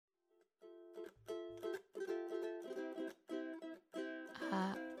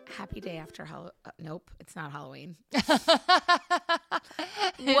Happy day after Halloween. Nope, it's not Halloween. It's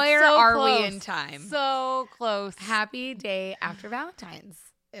Where so are close. we in time? So close. Happy day after Valentine's,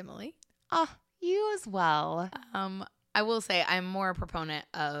 Emily. You as well. I will say I'm more a proponent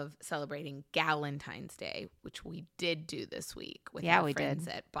of celebrating Galentine's Day, which we did do this week with our friends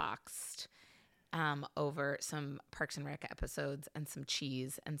at Boxed, over some Parks and Rec episodes and some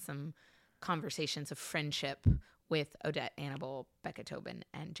cheese and some conversations of friendship with Odette Annable, Becca Tobin,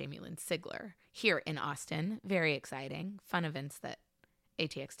 and Jamie Lynn Sigler here in Austin. Very exciting, fun events that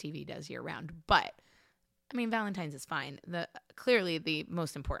ATX TV does year round. But I mean, Valentine's is fine. Clearly the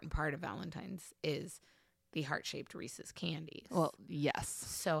most important part of Valentine's is the heart-shaped Reese's candies. Well, yes.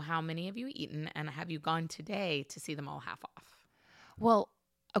 So how many have you eaten, and have you gone today to see them all half off? Well,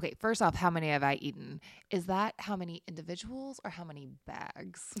 okay, first off, how many have I eaten? Is that how many individuals or how many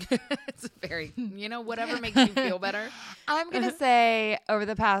bags? It's very, whatever makes you feel better. I'm going to say over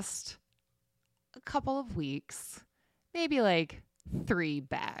the past couple of weeks, maybe like 3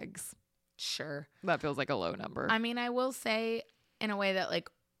 bags. Sure. That feels like a low number. I mean, I will say in a way that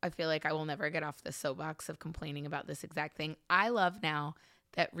I feel like I will never get off the soapbox of complaining about this exact thing. I love now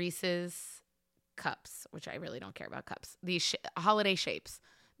that Reese's cups, which I really don't care about cups, these holiday shapes,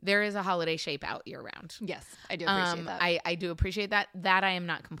 there is a holiday shape out year round. Yes, I do appreciate that. I do appreciate that. That I am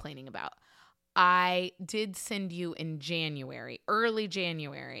not complaining about. I did send you in January, early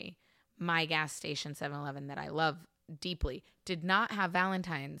January, my gas station 7-Eleven that I love deeply did not have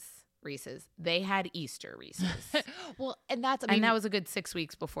Valentine's Reese's. They had Easter Reese's. Well, and that was a good 6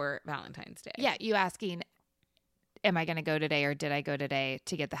 weeks before Valentine's Day. Yeah, you asking, am I going to go today or did I go today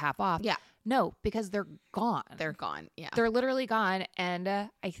to get the half off? Yeah. No, because they're gone. They're gone. Yeah. They're literally gone. And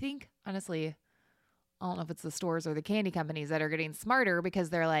I think, honestly, I don't know if it's the stores or the candy companies that are getting smarter because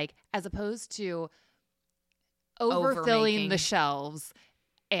they're like, as opposed to overfilling the shelves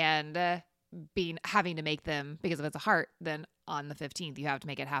and having to make them because if it's a heart, then on the 15th you have to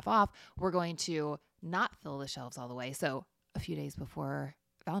make it half off. We're going to not fill the shelves all the way. So a few days before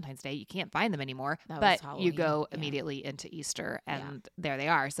Valentine's Day, you can't find them anymore, but you go immediately into Easter and there they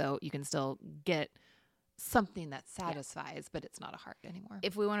are. So you can still get something that satisfies, but it's not a heart anymore.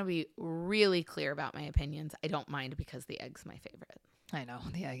 If we want to be really clear about my opinions, I don't mind because the egg's my favorite. I know.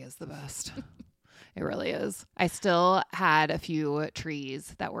 The egg is the best. It really is. I still had a few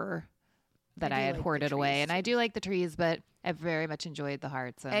trees that I had hoarded away. And I do like the trees, but I very much enjoyed the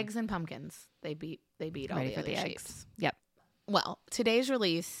hearts. And eggs and pumpkins. They beat all the other shapes. Yep. Well, today's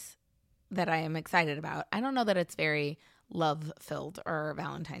release that I am excited about, I don't know that it's very love-filled or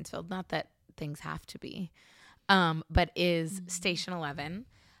Valentine's-filled. Not that things have to be. But is Station 11,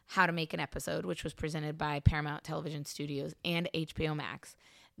 How to Make an Episode, which was presented by Paramount Television Studios and HBO Max.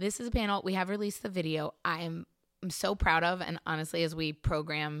 This is a panel. We have released the video. I'm so proud of, and honestly, as we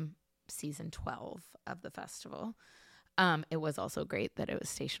program season 12 of the festival, it was also great that it was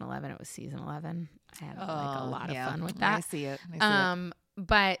Station 11. It was season 11. I had a lot of fun with that. I see it.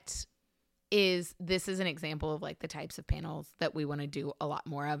 But this is an example of the types of panels that we want to do a lot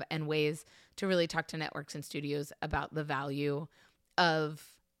more of and ways to really talk to networks and studios about the value of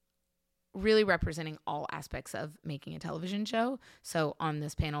really representing all aspects of making a television show. So on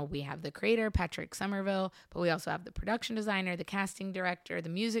this panel, we have the creator, Patrick Somerville, but we also have the production designer, the casting director, the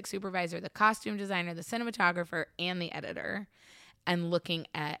music supervisor, the costume designer, the cinematographer, and the editor, and looking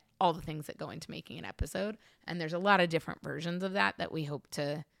at all the things that go into making an episode. And there's a lot of different versions of that we hope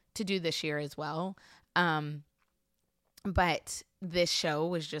to do this year as well. But this show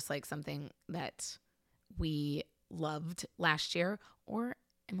was just something that we loved last year, or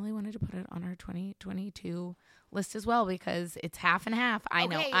Emily wanted to put it on our 2022 list as well because it's half and half. I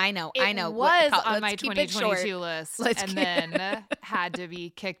know. It was on my 2022 list then had to be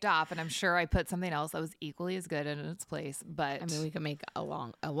kicked off. And I'm sure I put something else that was equally as good in its place. But I mean, we could make a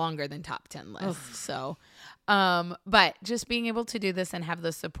longer than top 10 list. So, but just being able to do this and have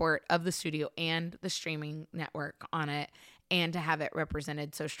the support of the studio and the streaming network on it and to have it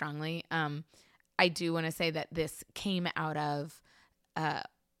represented so strongly. I do want to say that this came out of,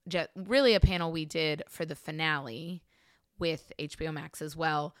 really a panel we did for the finale with HBO Max as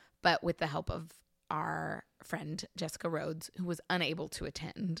well, but with the help of our friend Jessica Rhodes, who was unable to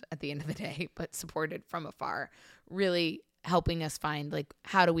attend at the end of the day, but supported from afar, really helping us find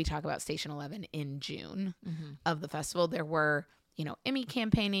how do we talk about Station 11 in June of the festival. There were, Emmy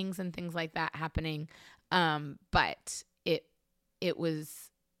campaignings and things like that happening. But it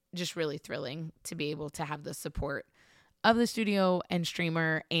was just really thrilling to be able to have the support of the studio and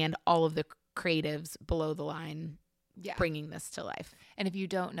streamer and all of the creatives below the line bringing this to life. And if you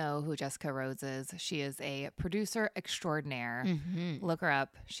don't know who Jessica Rhodes is, she is a producer extraordinaire. Look her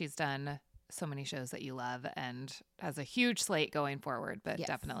up. She's done so many shows that you love and has a huge slate going forward, but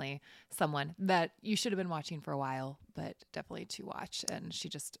definitely someone that you should have been watching for a while, but definitely to watch. And she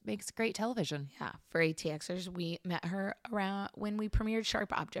just makes great television. Yeah. For ATXers, we met her around when we premiered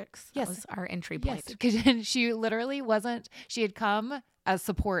Sharp Objects. That was our entry point. Yes, because she literally she had come as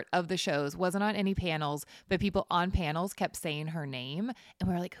support of the shows, wasn't on any panels, but people on panels kept saying her name. And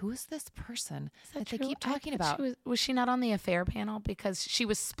we were like, who is this person that they keep talking about? Was she not on the Affair panel? Because she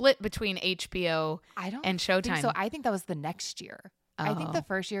was split between HBO and Showtime. Think so I think that was the next year. I think the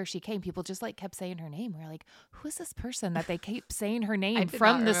first year she came, people just like kept saying her name. We were like, who is this person that they keep saying her name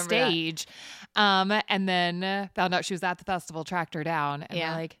from the stage? And then found out she was at the festival, tracked her down, and we're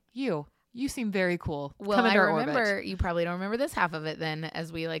like, you seem very cool. Well, I remember, you probably don't remember this half of it then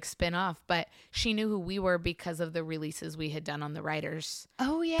as we like spin off, but she knew who we were because of the releases we had done on the Writers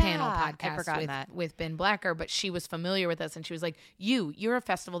Panel podcast with Ben Blacker, but she was familiar with us and she was like, you're a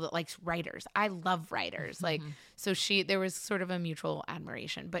festival that likes writers. I love writers. Like, so there was sort of a mutual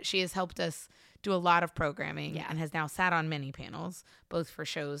admiration, but she has helped us do a lot of programming and has now sat on many panels, both for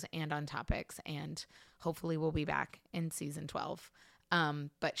shows and on topics. And hopefully we'll be back in season 12.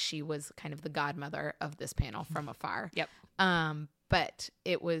 But she was kind of the godmother of this panel from afar. But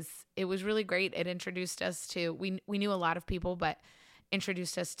it was really great. It introduced us to, we knew a lot of people, but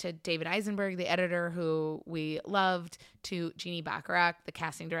introduced us to David Eisenberg, the editor who we loved, to Jeannie Bacharach, the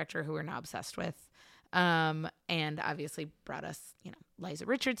casting director who we're now obsessed with. And obviously brought us, Liza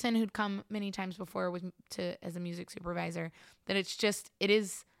Richardson, who'd come many times before as a music supervisor. That it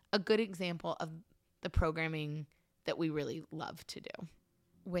is a good example of the programming that we really love to do.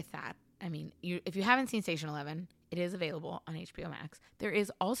 With that, I mean, if you haven't seen Station 11, it is available on HBO Max. There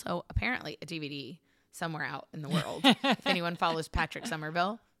is also apparently a DVD somewhere out in the world. If anyone follows Patrick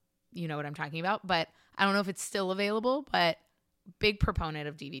Somerville, you know what I'm talking about. But I don't know if it's still available, but big proponent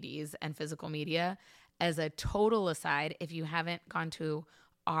of DVDs and physical media. As a total aside, if you haven't gone to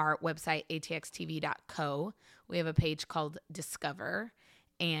our website, atxtv.co, we have a page called Discover.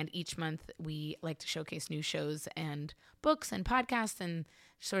 And each month we like to showcase new shows and books and podcasts and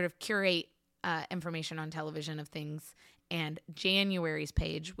sort of curate information on television of things. And January's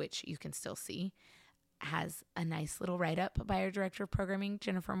page, which you can still see, has a nice little write-up by our director of programming,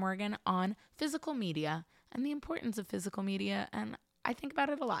 Jennifer Morgan, on physical media and the importance of physical media. And I think about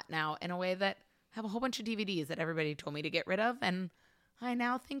it a lot now in a way that I have a whole bunch of DVDs that everybody told me to get rid of. And I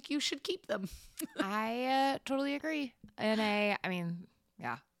now think you should keep them. I totally agree. And I mean...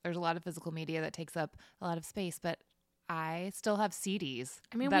 Yeah, there's a lot of physical media that takes up a lot of space, but I still have CDs.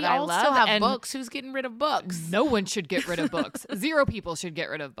 I mean, we all still have books. Who's getting rid of books? No one should get rid of books. 0 people should get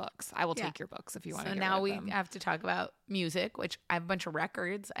rid of books. I will take your books if you want to get rid of them. So now we have to talk about music, which I have a bunch of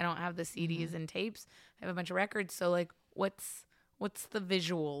records. I don't have the CDs and tapes. I have a bunch of records. So, like, what's the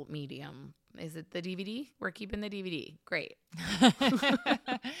visual medium? Is it the DVD? We're keeping the DVD. Great.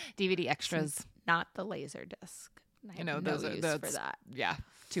 DVD extras. Not the Laserdisc. Those are for that. Yeah,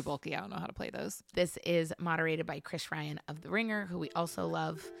 too bulky. I don't know how to play those. This is moderated by Chris Ryan of The Ringer, who we also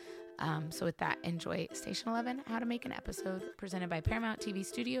love. So with that, enjoy Station 11, How to Make an Episode, presented by Paramount TV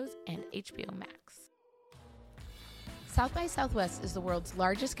Studios and HBO Max. South by Southwest is the world's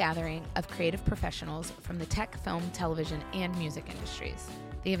largest gathering of creative professionals from the tech, film, television, and music industries.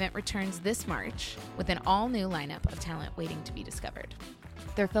 The event returns this March with an all-new lineup of talent waiting to be discovered.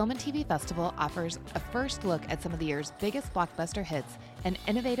 Their film and TV festival offers a first look at some of the year's biggest blockbuster hits and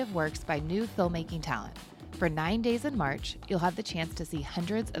innovative works by new filmmaking talent. For 9 days in March, you'll have the chance to see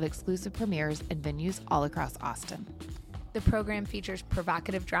hundreds of exclusive premieres in venues all across Austin. The program features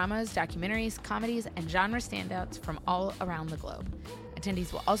provocative dramas, documentaries, comedies, and genre standouts from all around the globe.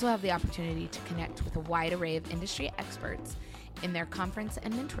 Attendees will also have the opportunity to connect with a wide array of industry experts in their conference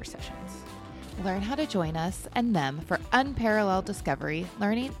and mentor sessions. Learn how to join us and them for unparalleled discovery,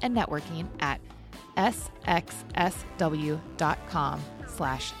 learning, and networking at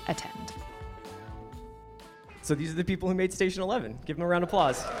sxsw.com/attend. So these are the people who made Station 11. Give them a round of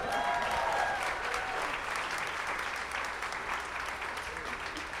applause.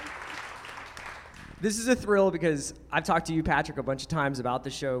 This is a thrill because I've talked to you, Patrick, a bunch of times about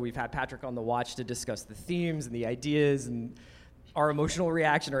the show. We've had Patrick on the watch to discuss the themes and the ideas and our emotional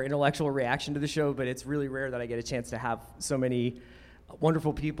reaction, our intellectual reaction to the show, but it's really rare that I get a chance to have so many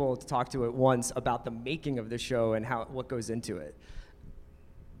wonderful people to talk to at once about the making of the show and what goes into it.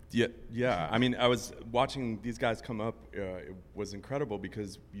 Yeah. I mean, I was watching these guys come up. It was incredible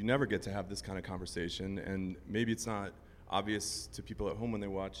because you never get to have this kind of conversation, and maybe it's not obvious to people at home when they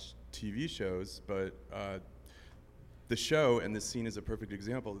watch TV shows, but the show, and this scene is a perfect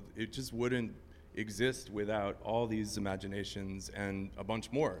example, it just wouldn't exist without all these imaginations and a bunch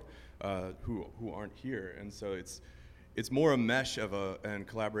more who aren't here. And so it's more a mesh of and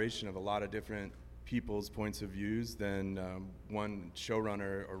collaboration of a lot of different people's points of views than one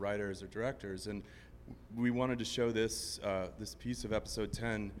showrunner or writers or directors. And we wanted to show this this piece of episode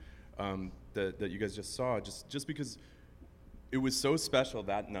 10 that you guys just saw, just because it was so special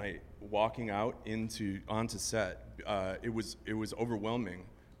that night, walking out onto set. It was overwhelming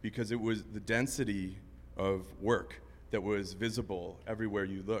because it was the density of work that was visible everywhere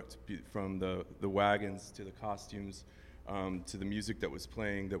you looked, from the wagons to the costumes, to the music that was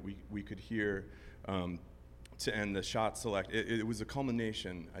playing that we could hear, and the shot select. It was a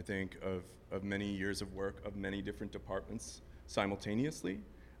culmination, I think, of many years of work of many different departments simultaneously.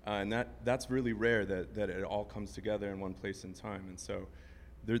 And that's really rare that it all comes together in one place in time. And so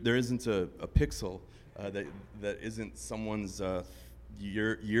there isn't a pixel that isn't someone's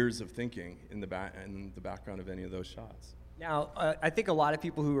years of thinking in the background of any of those shots. Now, I think a lot of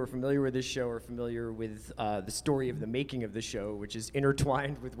people who are familiar with this show are familiar with the story of the making of the show, which is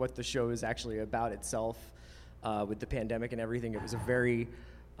intertwined with what the show is actually about itself, with the pandemic and everything. It was a very,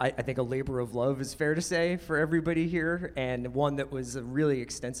 I think, a labor of love is fair to say for everybody here, and one that was a really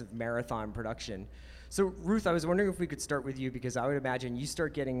extensive marathon production. So, Ruth, I was wondering if we could start with you, because I would imagine you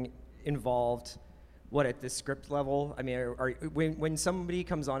start getting involved, at the script level? I mean, when somebody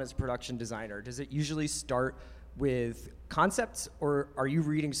comes on as a production designer, does it usually start with concepts, or are you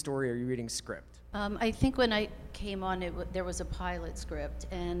reading story, or are you reading script? I think when I came on, there was a pilot script,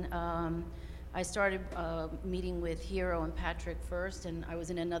 and I started meeting with Hero and Patrick first, and I was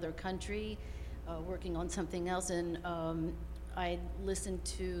in another country working on something else, and I listened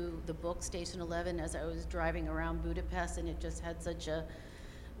to the book Station 11 as I was driving around Budapest, and it just had such a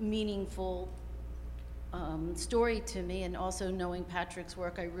meaningful story to me. And also knowing Patrick's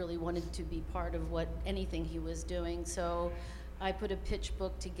work, I really wanted to be part of anything he was doing. So I put a pitch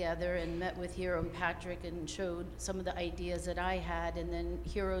book together and met with Hero and Patrick and showed some of the ideas that I had, and then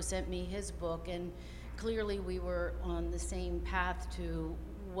Hero sent me his book, and clearly we were on the same path to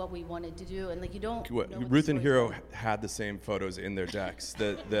what we wanted to do. And you don't know what Ruth and Hero had the same photos in their decks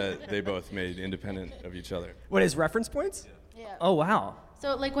that they both made independent of each other. What, as reference points? Yeah. Oh, wow.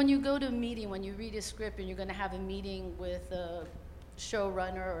 So when you go to a meeting, when you read a script and you're going to have a meeting with a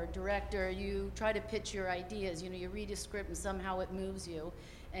showrunner or director, you try to pitch your ideas. You read a script and somehow it moves you,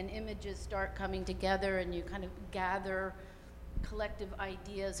 and images start coming together, and you kind of gather collective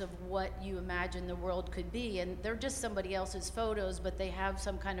ideas of what you imagine the world could be. And they're just somebody else's photos, but they have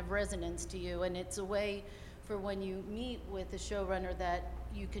some kind of resonance to you. And it's a way for when you meet with a showrunner that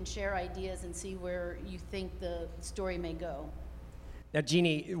you can share ideas and see where you think the story may go. Now,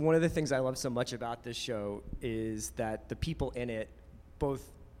 Jeannie, one of the things I love so much about this show is that the people in it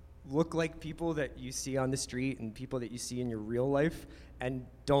both look like people that you see on the street and people that you see in your real life, and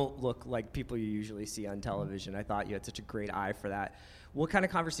don't look like people you usually see on television. I thought you had such a great eye for that. What kind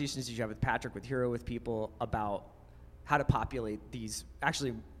of conversations did you have with Patrick, with Hero, with people about how to populate these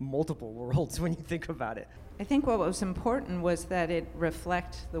actually multiple worlds when you think about it? I think what was important was that it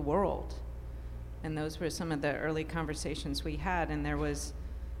reflect the world. And those were some of the early conversations we had. And there was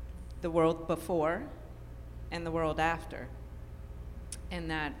the world before and the world after.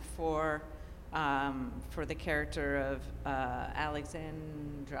 And that for the character of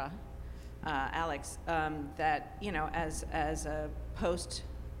Alexandra, Alex, that, as a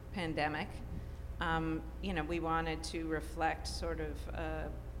post-pandemic, we wanted to reflect sort of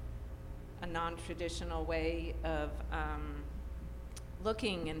a non-traditional way of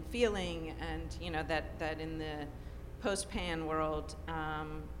looking and feeling, and that in the post-pan world,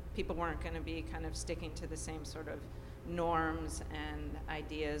 people weren't going to be kind of sticking to the same sort of norms and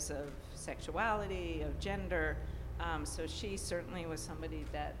ideas of sexuality, of gender. So she certainly was somebody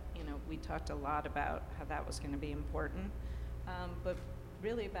that, we talked a lot about how that was going to be important, but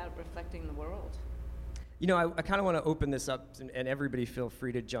really about reflecting the world. I kind of want to open this up, and everybody feel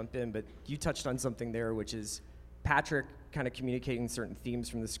free to jump in, but you touched on something there, which is Patrick kind of communicating certain themes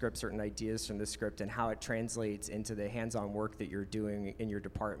from the script, certain ideas from the script, and how it translates into the hands-on work that you're doing in your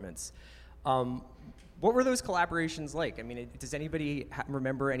departments. What were those collaborations like? I mean, does anybody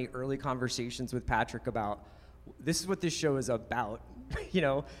remember any early conversations with Patrick about, this is what this show is about,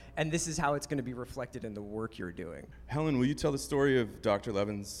 and this is how it's going to be reflected in the work you're doing? Helen, will you tell the story of Dr.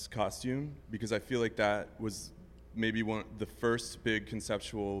 Levin's costume? Because I feel like that was maybe the first big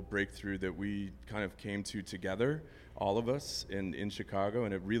conceptual breakthrough that we kind of came to together, all of us in Chicago,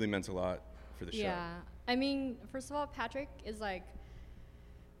 and it really meant a lot for the show. Yeah, I mean, first of all, Patrick is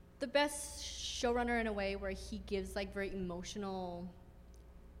the best showrunner in a way where he gives like very emotional,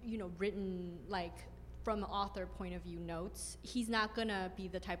 written like from an author point of view notes. He's not gonna be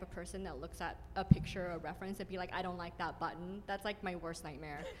the type of person that looks at a picture or a reference and be like, I don't like that button. That's like my worst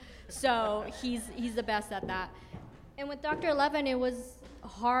nightmare. So he's the best at that. And with Dr. Eleven, it was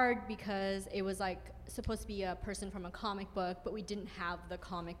hard because it was like supposed to be a person from a comic book, but we didn't have the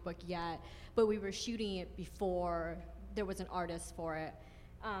comic book yet. But we were shooting it before there was an artist for it.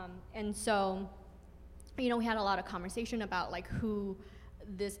 And so, we had a lot of conversation about like who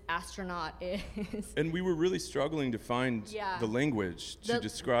this astronaut is. And we were really struggling to find the language to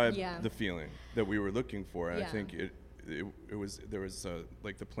describe the feeling that we were looking for. And I think there was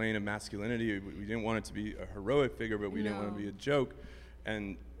like the plane of masculinity. We didn't want it to be a heroic figure, but we didn't want it to be a joke.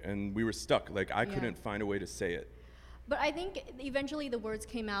 And we were stuck. Like I couldn't find a way to say it. But I think eventually the words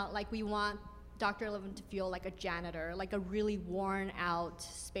came out like we want Dr. Eleven to feel like a janitor, like a really worn out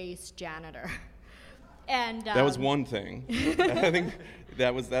space janitor. And that was one thing. I think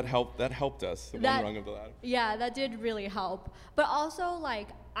that helped us, one rung of the ladder. Yeah, that did really help. But also like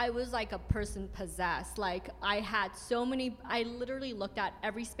I was like a person possessed. Like I literally looked at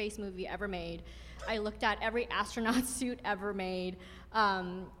every space movie ever made. I looked at every astronaut suit ever made.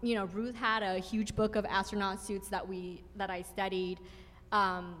 Ruth had a huge book of astronaut suits that I studied.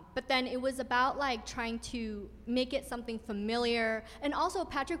 But then it was about like trying to make it something familiar. And also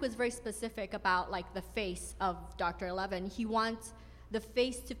Patrick was very specific about like the face of Dr. Eleven. He wants the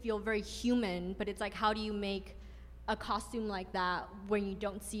face to feel very human, but it's like, how do you make a costume like that when you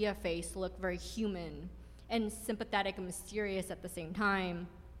don't see a face look very human and sympathetic and mysterious at the same time?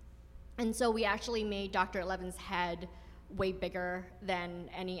 And so we actually made Dr. Eleven's head way bigger than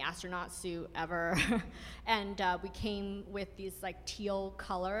any astronaut suit ever. And we came with these like teal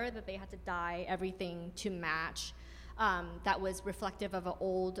color that they had to dye everything to match. That was reflective of an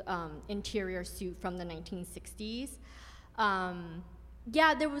old interior suit from the 1960s.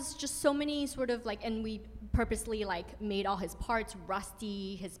 There was just so many sort of like, and we purposely like made all his parts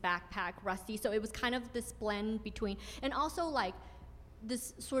rusty, his backpack rusty. So it was kind of this blend between, and also like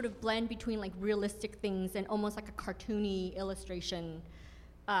this sort of blend between like realistic things and almost like a cartoony illustration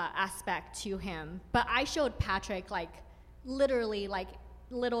aspect to him. But I showed Patrick like literally like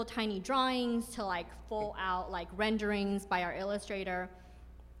little tiny drawings to like full out like renderings by our illustrator.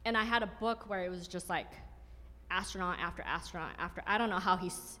 And I had a book where it was just like astronaut after astronaut after. I don't know how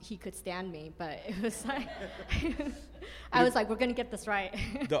he could stand me, but it was like I was like, we're gonna get this right.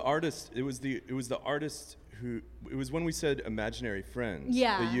 The artist, it was the artist who, it was when we said imaginary friends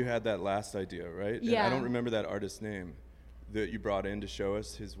that you had that last idea, right? Yeah. And I don't remember that artist's name that you brought in to show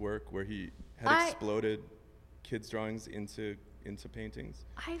us his work, where he had exploded kids' drawings into paintings.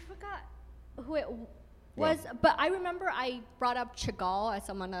 I forgot who it was, but I remember I brought up Chagall as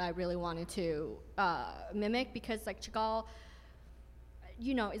someone that I really wanted to mimic, because like Chagall,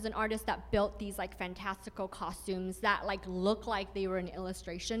 is an artist that built these like fantastical costumes that like look like they were an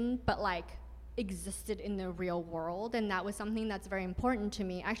illustration, but like existed in the real world. And that was something that's very important to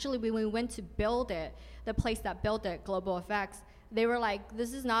me. Actually, when we went to build it, the place that built it, Global Effects, they were like,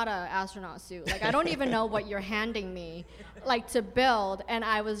 this is not an astronaut suit. Like, I don't even know what you're handing me, like, to build. And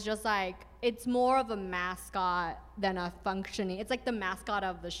I was just like, it's more of a mascot than a functioning, it's like the mascot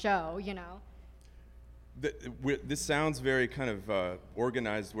of the show, This sounds very kind of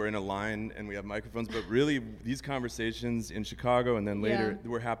organized. We're in a line and we have microphones, but really these conversations in Chicago and then later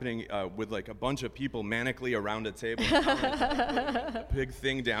were happening with like a bunch of people manically around a table, a big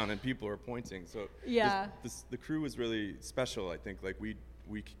thing down, and people are pointing. So the crew was really special. I think like we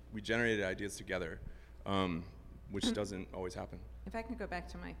generated ideas together, which doesn't always happen. If I can go back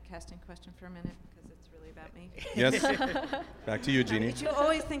to my casting question for a minute, because it's really about me. Yes. Back to you, Jeannie. You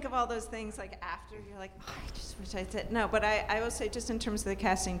always think of all those things like after you're like, oh, I just wish I said. No, but I will say just in terms of the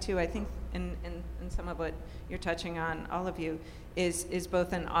casting too, I think in some of what you're touching on, all of you, is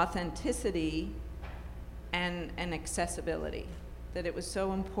both an authenticity and an accessibility. That it was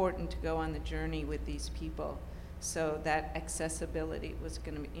so important to go on the journey with these people. So that accessibility was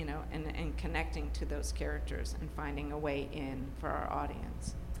going to be, and connecting to those characters and finding a way in for our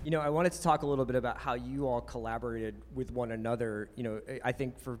audience. I wanted to talk a little bit about how you all collaborated with one another. I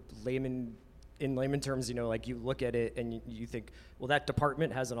think in layman terms, like you look at it and you think, well, that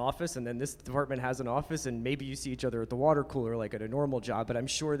department has an office and then this department has an office, and maybe you see each other at the water cooler like at a normal job, but I'm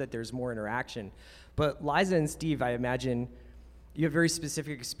sure that there's more interaction. But Liza and Steve, I imagine you have very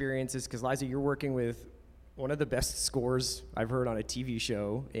specific experiences, because Liza, you're working with one of the best scores I've heard on a TV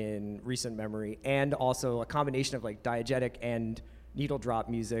show in recent memory, and also a combination of like diegetic and needle drop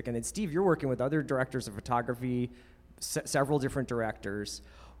music. And then Steve, you're working with other directors of photography, several different directors.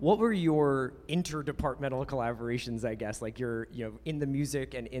 What were your interdepartmental collaborations, I guess, like in the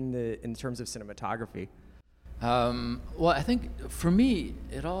music and in terms of cinematography? Well, I think for me,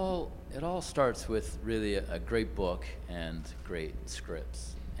 it all starts with really a great book and great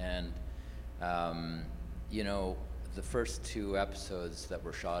scripts. And the first 2 episodes that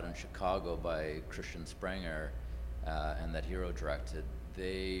were shot in Chicago by Christian Sprenger and that Hero directed,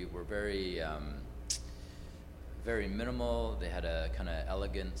 they were very very minimal. They had a kind of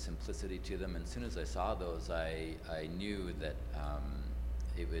elegant simplicity to them. And as soon as I saw those, I knew that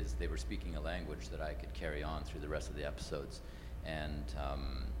they were speaking a language that I could carry on through the rest of the episodes. And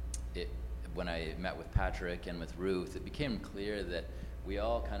when I met with Patrick and with Ruth, it became clear that we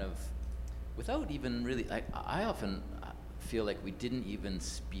all kind of, without even really, I often feel like we didn't even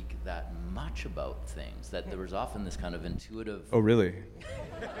speak that much about things, that there was often this kind of intuitive... Oh, really?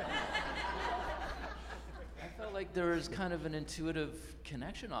 I felt like there was kind of an intuitive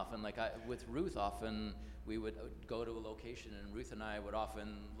connection often. Like with Ruth, often we would go to a location and Ruth and I would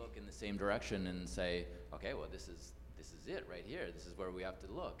often look in the same direction and say, okay, well, this is it right here. This is where we have to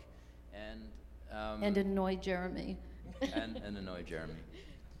look. And annoy Jeremy. and annoy Jeremy.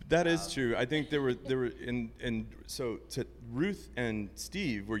 That is true. I think there were so Ruth and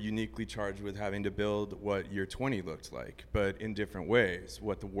Steve were uniquely charged with having to build what Year 20 looked like, but in different ways.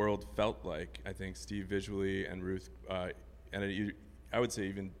 What the world felt like. I think Steve visually and Ruth, and I would say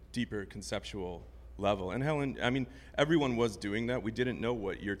even deeper conceptual level. And Helen, I mean, everyone was doing that. We didn't know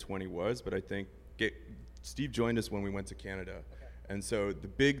what Year 20 was, but I think Steve joined us when we went to Canada. Okay. And so the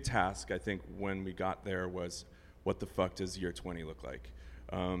big task, I think, when we got there was, what the fuck does Year 20 look like?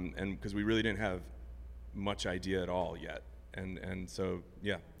 And because we really didn't have much idea at all yet. And so,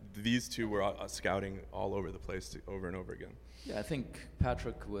 yeah, these two were scouting all over the place over and over again. Yeah, I think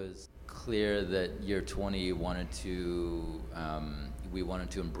Patrick was clear that Year 20 wanted to, we wanted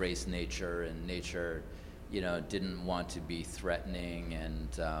to embrace nature, and nature, didn't want to be threatening,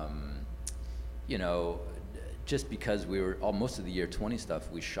 and, just because we were, most of the Year 20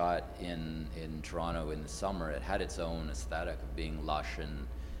 stuff we shot in Toronto in the summer, it had its own aesthetic of being lush and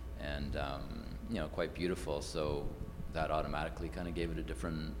quite beautiful, so that automatically kind of gave it a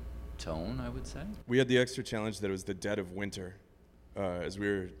different tone, I would say. We had the extra challenge that it was the dead of winter as we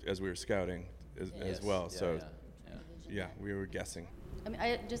were scouting as well. Yeah, so yeah, we were guessing. I mean,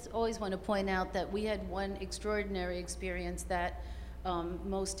 I just always want to point out that we had one extraordinary experience that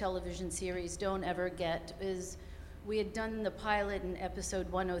most television series don't ever get. Is we had done the pilot in episode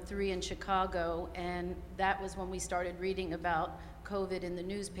 103 in Chicago, and that was when we started reading about COVID in the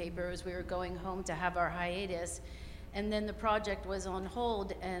newspaper as we were going home to have our hiatus. And then the project was on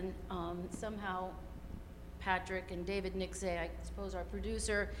hold, and somehow Patrick and David Nixay, I suppose our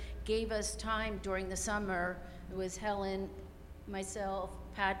producer, gave us time during the summer. It was Helen, myself,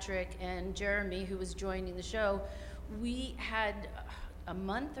 Patrick, and Jeremy, who was joining the show. We had a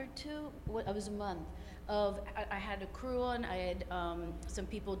month or two, it was a month, I had a crew on, I had some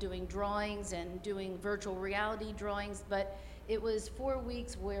people doing drawings and doing virtual reality drawings, but it was 4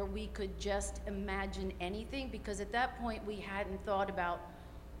 weeks where we could just imagine anything, because at that point we hadn't thought about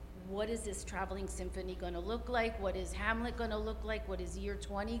what is this traveling symphony going to look like, what is Hamlet going to look like, what is Year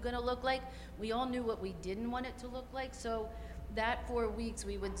 20 going to look like. We all knew what we didn't want it to look like, so that 4 weeks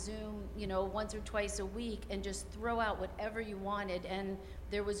we would Zoom, once or twice a week and just throw out whatever you wanted, and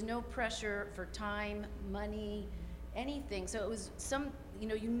there was no pressure for time, money, anything. So it was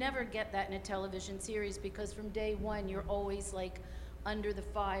you never get that in a television series, because from day one you're always like under the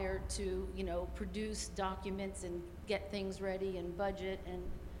fire to, produce documents and get things ready and budget. And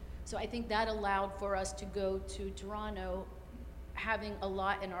so I think that allowed for us to go to Toronto having a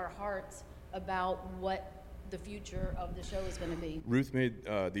lot in our hearts about what the future of the show is going to be. Ruth made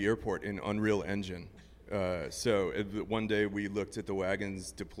the airport in Unreal Engine. So one day we looked at the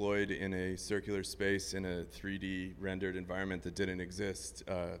wagons deployed in a circular space in a 3D rendered environment that didn't exist,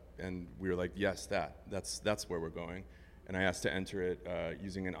 and we were like, yes, that's where we're going. And I asked to enter it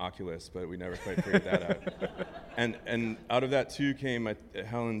using an Oculus, but we never quite figured that out. And out of that too came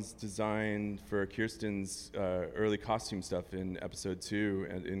Helen's design for Kirsten's early costume stuff in episode 2,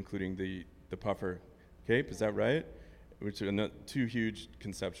 and including the puffer cape. Is that right? Which are two huge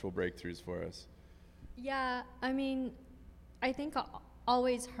conceptual breakthroughs for us. Yeah, I mean, I think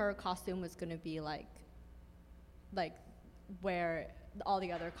always her costume was going to be like where all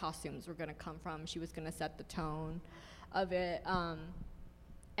the other costumes were going to come from. She was going to set the tone of it.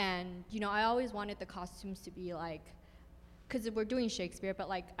 And, I always wanted the costumes to be like, because we're doing Shakespeare, but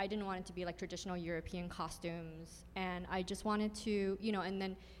like I didn't want it to be like traditional European costumes. And I just wanted to, and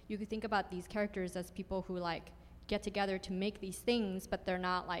then you could think about these characters as people who like get together to make these things, but they're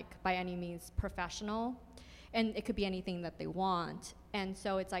not like by any means professional, and it could be anything that they want. And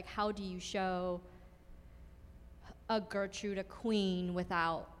so it's like, how do you show a Gertrude, a queen,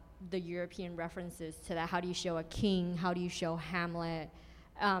 without the European references to that? How do you show a king? How do you show Hamlet?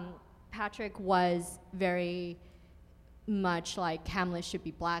 Patrick was very much like Hamlet should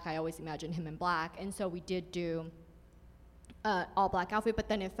be black. I always imagine him in black. And so we did do all black outfit, but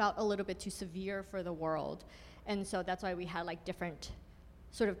then it felt a little bit too severe for the world. And so that's why we had like different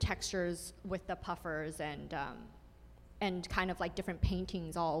sort of textures with the puffers and kind of like different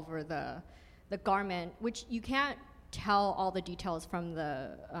paintings all over the garment, which you can't tell all the details from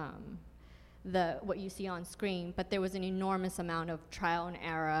the what you see on screen, but there was an enormous amount of trial and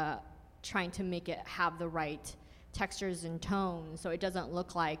error trying to make it have the right textures and tones, so it doesn't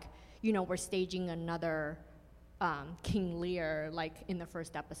look like, you know, we're staging another King Lear like in the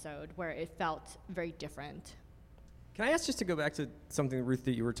first episode, where it felt very different. Can I ask, just to go back to something, Ruth,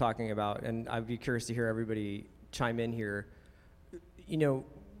 that you were talking about, and I'd be curious to hear everybody chime in here. You know,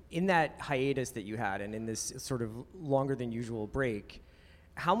 in that hiatus that you had and in this sort of longer than usual break,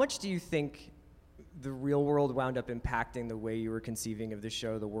 how much do you think the real world wound up impacting the way you were conceiving of the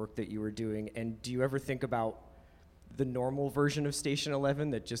show, the work that you were doing? And do you ever think about the normal version of Station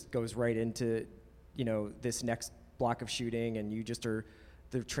 11 that just goes right into, you know, this next block of shooting, and you just are,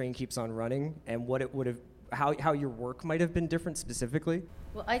 the train keeps on running, and what it would have, how your work might have been different specifically?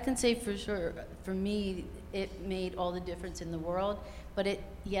 Well, I can say for sure, for me, it made all the difference in the world, but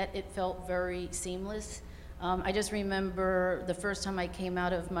yet it felt very seamless. I just remember the first time I came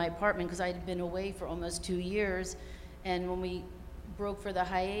out of my apartment, because I had been away for almost 2 years, and when we broke for the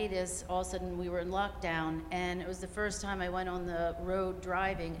hiatus, all of a sudden we were in lockdown, and it was the first time I went on the road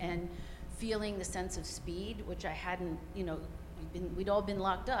driving and feeling the sense of speed, which I hadn't, you know, we'd all been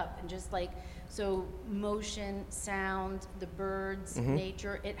locked up, and just like, so motion, sound, the birds,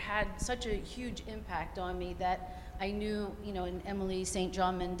 nature, it had such a huge impact on me that I knew, you know, and Emily St.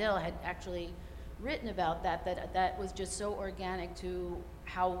 John Mandel had actually written about that was just so organic to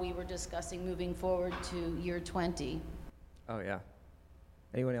how we were discussing moving forward to year 20. Oh yeah.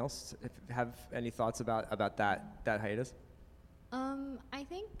 Anyone else have any thoughts about that hiatus? I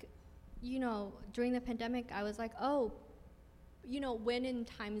think, you know, during the pandemic, I was like, oh, you know, when in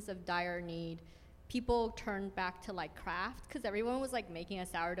times of dire need, people turned back to like craft, because everyone was like making a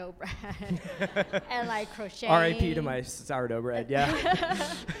sourdough bread and like crocheting. R.I.P. to my sourdough bread, yeah.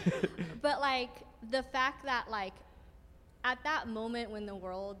 But like the fact that like at that moment when the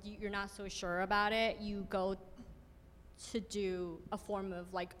world, you're not so sure about it, you go to do a form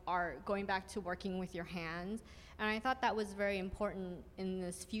of like art, going back to working with your hands. And I thought that was very important in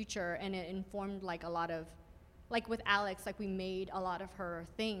this future, and it informed like a lot of, like with Alex, like we made a lot of her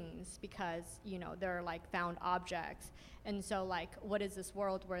things because, you know, they're like found objects. And so like, what is this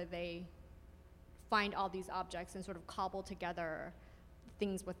world where they find all these objects and sort of cobble together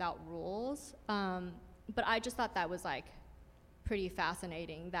things without rules? But I just thought that was like pretty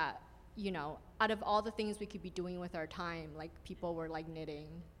fascinating that, you know, out of all the things we could be doing with our time, like people were like knitting.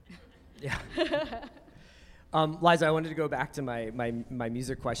 Yeah. Liza, I wanted to go back to my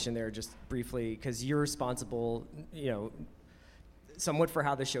music question there just briefly, because you're responsible, you know, somewhat for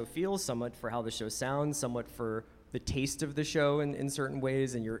how the show feels, somewhat for how the show sounds, somewhat for the taste of the show in certain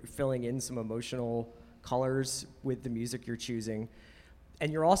ways, and you're filling in some emotional colors with the music you're choosing.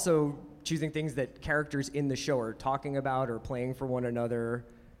 And you're also choosing things that characters in the show are talking about or playing for one another.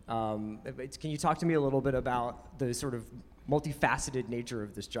 Can you talk to me a little bit about the sort of multifaceted nature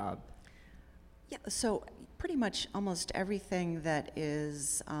of this job? Yeah, so pretty much almost everything that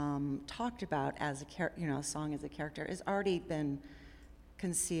is talked about as a song as a character has already been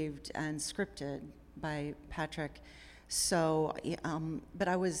conceived and scripted by Patrick. So, but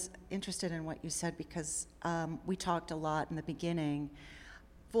I was interested in what you said because we talked a lot in the beginning.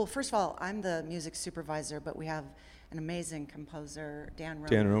 Well, first of all, I'm the music supervisor, but we have an amazing composer, Dan Romer.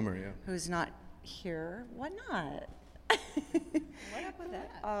 Dan Romer, yeah. Who's not here. Why not? What up with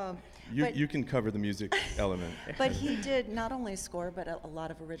that? You can cover the music element. But he did not only score, but a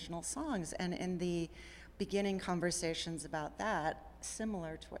lot of original songs. And in the beginning conversations about that,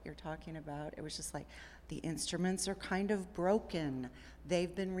 similar to what you're talking about, it was just like, the instruments are kind of broken.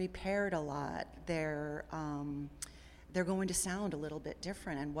 They've been repaired a lot. They're going to sound a little bit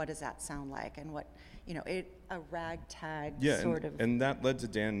different. And what does that sound like? And what, you know, a ragtag sort of. And that led to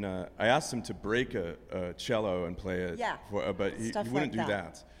Dan. I asked him to break a cello and play it. Yeah. But he wouldn't do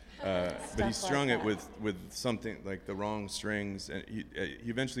that. But he strung it with something like the wrong strings. And he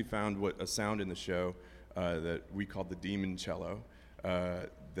eventually found a sound in the show that we called the demon cello.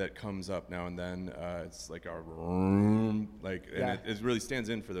 that comes up now and then. It's like a and it really stands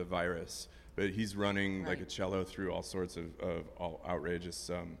in for the virus. But he's running like a cello through all sorts of all outrageous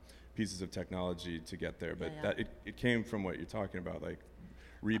pieces of technology to get there. But that it came from what you're talking about, like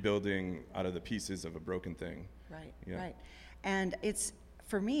rebuilding out of the pieces of a broken thing. Right, Yeah. right. And it's,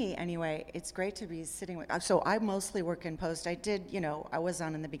 for me anyway, it's great to be sitting with, so I mostly work in post. I did, I was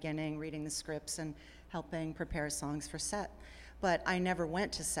on in the beginning reading the scripts and helping prepare songs for set, but I never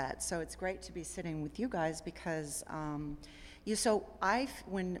went to set. So it's great to be sitting with you guys because,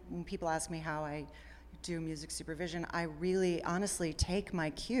 when people ask me how I do music supervision, I really honestly take my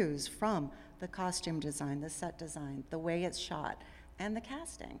cues from the costume design, the set design, the way it's shot, and the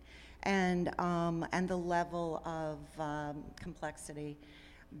casting, and the level of complexity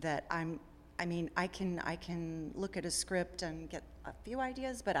that I can look at a script and get a few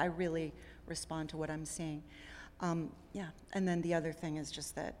ideas, but I really respond to what I'm seeing. And then the other thing is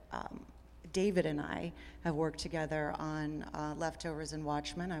just that David and I have worked together on Leftovers and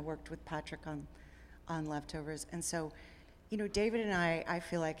Watchmen. I worked with Patrick on Leftovers, and so, David and I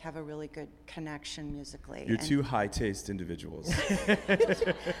feel like have a really good connection musically. You're two high-taste individuals.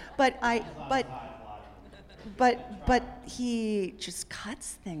 But he just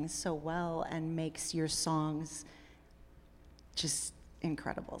cuts things so well and makes your songs just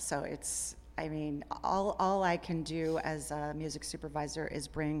incredible. So all I can do as a music supervisor is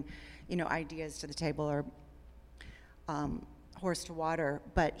bring, ideas to the table or horse to water,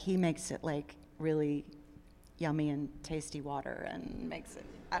 but he makes it like really yummy and tasty water and makes it,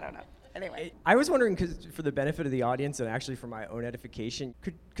 I don't know. Anyway. I was wondering, because for the benefit of the audience and actually for my own edification,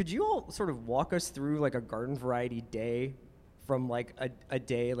 could you all sort of walk us through like a garden variety day from like a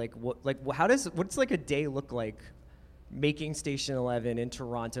day, what's like a day look like making Station 11 in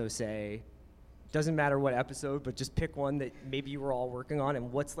Toronto, say? Doesn't matter what episode, but just pick one that maybe you were all working on,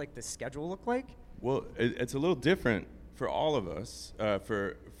 and what's like the schedule look like? Well, it's a little different for all of us.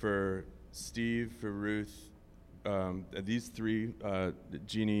 For Steve, for Ruth, these three,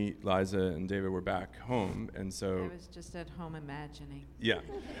 Jeannie, Liza, and David, were back home, and so I was just at home imagining. Yeah.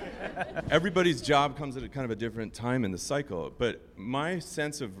 Everybody's job comes at a kind of a different time in the cycle, but my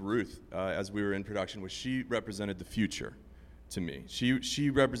sense of Ruth, as we were in production, was she represented the future to me. She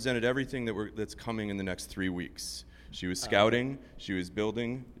represented everything that's coming in the next 3 weeks. She was scouting, she was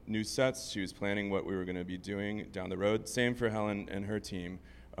building new sets, she was planning what we were going to be doing down the road. Same for Helen and her team.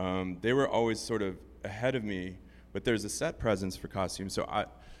 They were always sort of ahead of me, but there's a set presence for costumes. So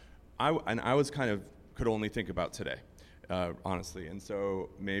I was kind of could only think about today, honestly. And so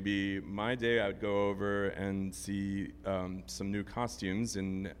maybe my day I would go over and see some new costumes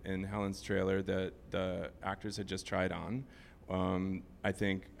in Helen's trailer that the actors had just tried on. I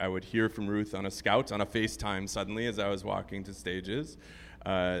think I would hear from Ruth on a scout, on a FaceTime suddenly as I was walking to stages.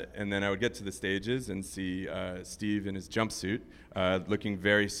 And then I would get to the stages and see Steve in his jumpsuit, looking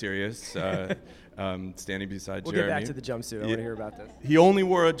very serious, standing beside Jeremy. We'll get back to the jumpsuit. I want to hear about this. He only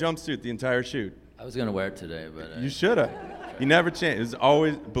wore a jumpsuit the entire shoot. I was going to wear it today, but... You should have. He never changed. It was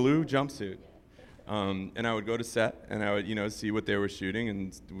always blue jumpsuit. And I would go to set, and I would, see what they were shooting,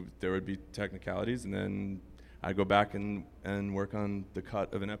 and there would be technicalities, and then I'd go back and work on the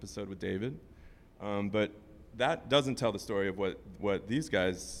cut of an episode with David. But that doesn't tell the story of what these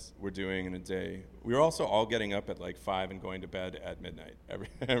guys were doing in a day. We were also all getting up at like 5 and going to bed at midnight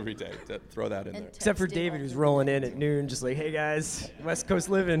every day. To throw that in there. Except for David, who's rolling in at noon, just like, hey guys, West Coast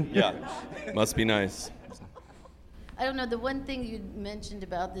living. Yeah, must be nice. I don't know, the one thing you mentioned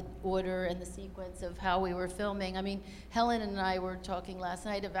about the order and the sequence of how we were filming, I mean, Helen and I were talking last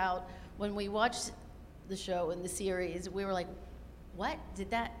night about when we watched the show and the series, we were like, what? Did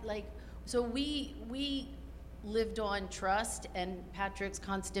that, so we lived on trust and Patrick's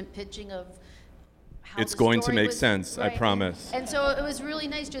constant pitching of how it's the going to story make was, sense, right? I promise. And so it was really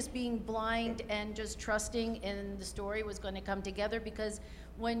nice just being blind and just trusting in the story was going to come together, because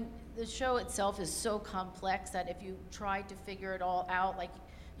when the show itself is so complex that if you try to figure it all out,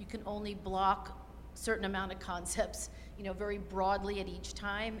 you can only block certain amount of concepts, very broadly at each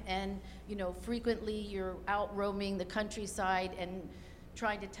time, and frequently you're out roaming the countryside and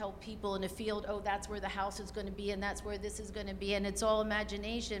trying to tell people in a field, oh, that's where the house is going to be and that's where this is going to be, and it's all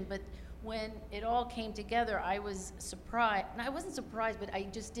imagination. But when it all came together, I was surprised. And I wasn't surprised, but I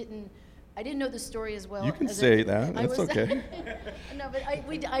just didn't know the story as well. You can say that. That's okay. No, but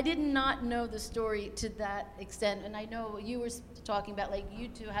I did not know the story to that extent. And I know you were talking about, you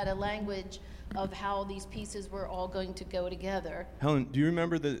two had a language of how these pieces were all going to go together. Helen, do you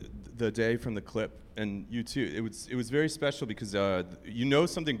remember the day from the clip? And you too. It was very special because you know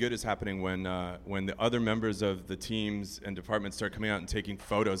something good is happening when the other members of the teams and departments start coming out and taking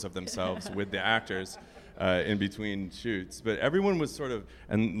photos of themselves with the actors in between shoots. But everyone was sort of,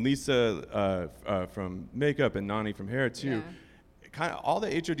 and Lisa from makeup and Nani from hair too. Yeah. Kind of all the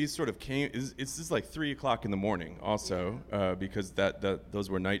HODs sort of came. It's just like 3 o'clock in the morning, also because those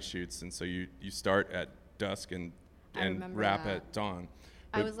were night shoots, and so you start at dusk and wrap at dawn.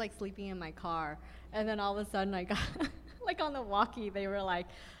 I was like sleeping in my car, and then all of a sudden I got like on the walkie. They were like,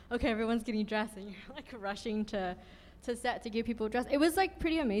 "Okay, everyone's getting dressed," and you're like rushing to set to get people dressed. It was like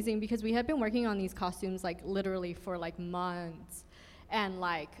pretty amazing because we had been working on these costumes like literally for like months, and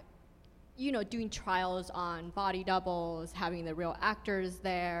like, you know, doing trials on body doubles, having the real actors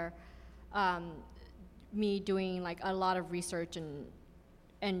there, me doing like a lot of research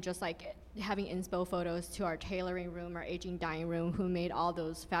and just like having inspo photos to our tailoring room, our aging dyeing room, who made all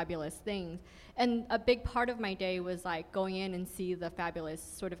those fabulous things. And a big part of my day was like going in and see the fabulous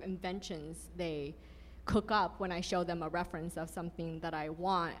sort of inventions they cook up when I show them a reference of something that I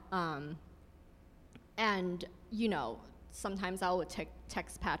want. And, you know, sometimes I would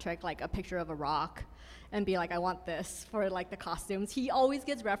text Patrick like a picture of a rock and be like, I want this for like the costumes. He always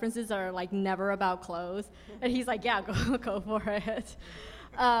gets references that are like never about clothes. And he's like, yeah, go for it.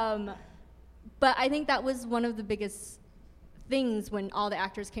 But I think that was one of the biggest things when all the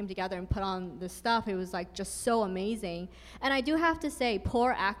actors came together and put on the stuff. It was like just so amazing. And I do have to say,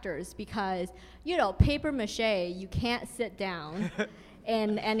 poor actors, because, you know, paper mache, you can't sit down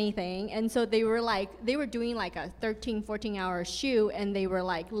in anything. And so they were doing like a 13, 14 hour shoot, and they were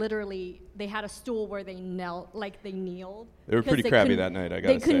like literally, they had a stool where they neeled. They were pretty crabby that night, I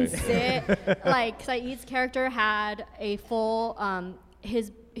gotta say. They couldn't sit. Like, Saeed's character had a full,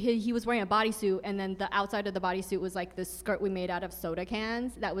 he was wearing a bodysuit, and then the outside of the bodysuit was like this skirt we made out of soda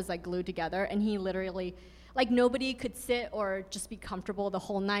cans that was like glued together, and he literally, like, nobody could sit or just be comfortable the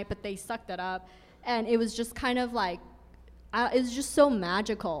whole night, but they sucked it up. And it was just kind of like, it was just so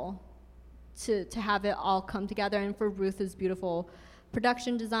magical to have it all come together, and for Ruth's beautiful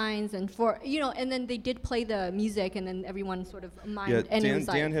production designs, and for, you know, and then they did play the music, and then everyone sort of mimed. Yeah, and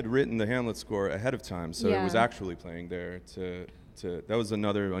Dan had written the Hamlet score ahead of time, so it was actually playing there that was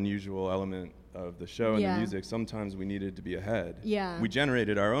another unusual element of the show and the music. Sometimes we needed to be ahead. Yeah. We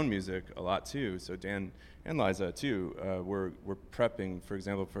generated our own music a lot too, so Dan and Liza too were prepping, for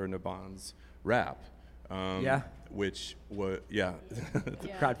example, for Naban's rap. Which was, Crowd he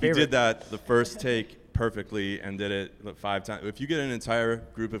favorite. did that the first take perfectly and did it 5 times. If you get an entire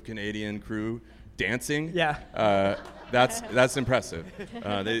group of Canadian crew dancing, that's impressive.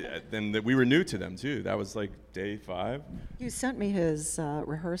 We were new to them too. That was like day 5. You sent me his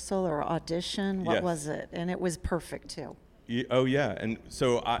rehearsal or audition. What was it? And it was perfect too. And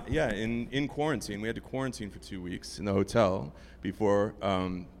so in quarantine, we had to quarantine for 2 weeks in the hotel before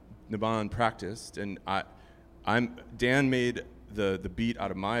Naban practiced, and Dan made the beat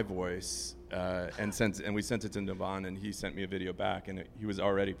out of my voice and we sent it to Naban, and he sent me a video back, and he was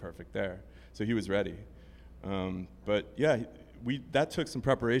already perfect there, so he was ready. That took some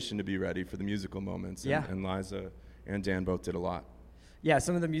preparation to be ready for the musical moments, and Liza and Dan both did a lot. Yeah,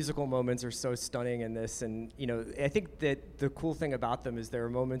 some of the musical moments are so stunning in this, and you know, I think that the cool thing about them is there are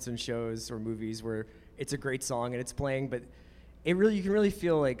moments in shows or movies where it's a great song and it's playing, but you can really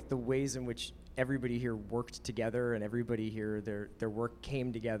feel like the ways in which everybody here worked together, and everybody here, their work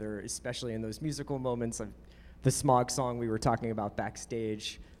came together, especially in those musical moments of the Smog song we were talking about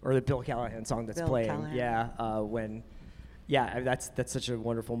backstage, or the Bill Callahan song that's playing. That's such a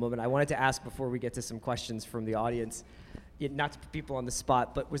wonderful moment. I wanted to ask before we get to some questions from the audience, not to put people on the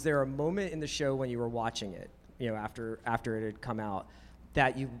spot, but was there a moment in the show when you were watching it, you know, after it had come out,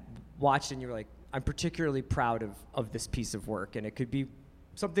 that you watched and you were like, I'm particularly proud of this piece of work? And it could be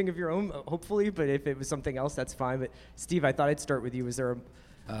something of your own, hopefully, but if it was something else, that's fine. But Steve, I thought I'd start with you. Was there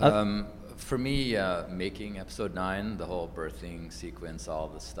for me, making episode 9, the whole birthing sequence, all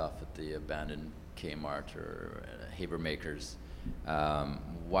the stuff at the abandoned Kmart or Haber Makers,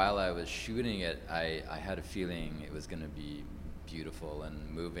 while I was shooting it, I had a feeling it was going to be beautiful and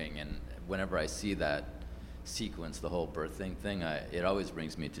moving. And whenever I see that sequence, the whole birthing thing, it always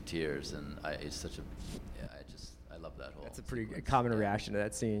brings me to tears. And it's such a, I love that whole. That's a pretty common reaction to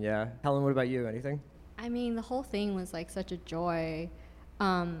that scene, yeah. Helen, what about you? Anything? I mean, the whole thing was like such a joy.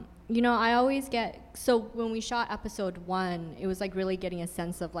 You know, I always so when we shot episode 1, it was like really getting a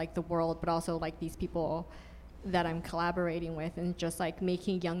sense of like the world, but also like these people that I'm collaborating with, and just like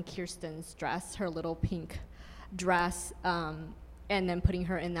making young Kirsten's dress, her little pink dress, and then putting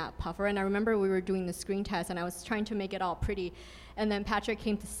her in that puffer. And I remember we were doing the screen test, and I was trying to make it all pretty. And then Patrick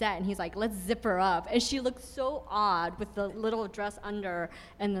came to set, and he's like, let's zip her up. And she looked so odd with the little dress under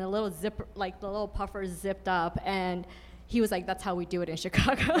and the little zipper, like the little puffer zipped up. And he was like, that's how we do it in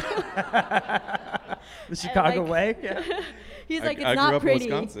Chicago. The Chicago way? Yeah. He's like, it's I not grew up pretty.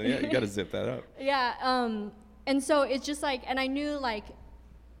 in Wisconsin. Yeah, you got to zip that up. Yeah. And so it's just like, and I knew like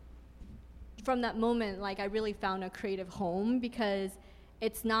from that moment, like I really found a creative home, because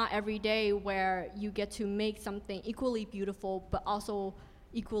it's not every day where you get to make something equally beautiful, but also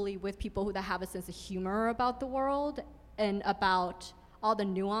equally with people that have a sense of humor about the world and about all the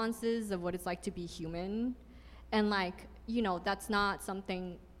nuances of what it's like to be human. And like, you know, that's not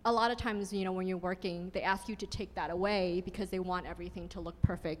something, a lot of times, you know, when you're working, they ask you to take that away because they want everything to look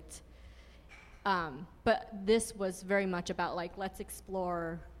perfect. But this was very much about like, let's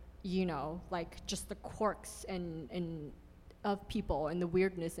explore, you know, like just the quirks and of people and the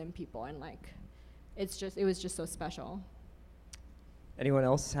weirdness in people, and like, it was just so special. Anyone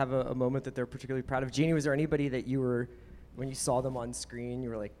else have a moment that they're particularly proud of? Jeannie, was there anybody that you were, when you saw them on screen, you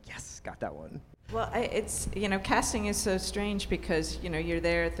were like, yes, got that one? Well, it's, you know, casting is so strange because, you know, you're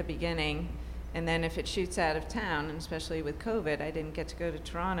there at the beginning, and then if it shoots out of town, and especially with COVID, I didn't get to go to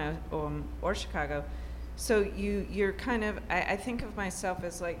Toronto or Chicago. So you're kind of, I think of myself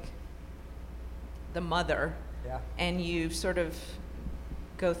as like the mother, and you sort of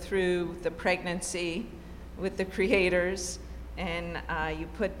go through the pregnancy with the creators, and you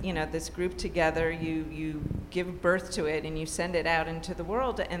put, you know, this group together, you give birth to it, and you send it out into the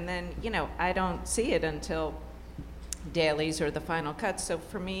world, and then, you know, I don't see it until dailies or the final cut. So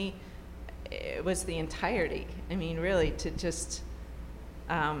for me, it was the entirety. I mean, really, to just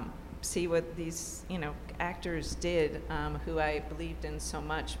see what these, you know, actors did, who I believed in so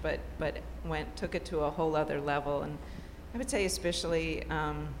much, but took it to a whole other level. And I would say especially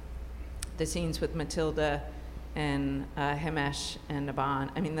the scenes with Matilda and Himesh and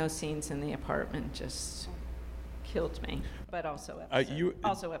Naban. I mean, those scenes in the apartment just killed me. But also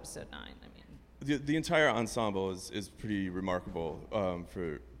episode 9. I mean, the entire ensemble is pretty remarkable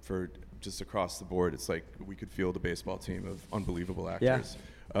for just across the board. It's like we could field a baseball team of unbelievable actors.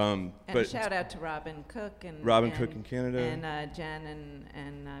 And but shout out to Robin Cook and Cook in Canada, and Jen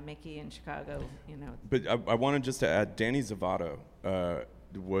and Mickey in Chicago. You know. But I wanted just to add, Danny Zavato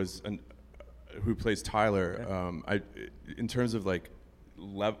was who plays Tyler. In terms of like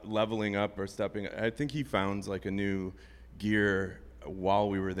leveling up or stepping, I think he found like a new gear while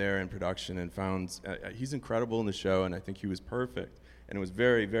we were there in production, and found he's incredible in the show, and I think he was perfect. And it was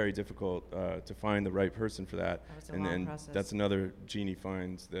very, very difficult to find the right person for that. That was a long process. That's another Jeannie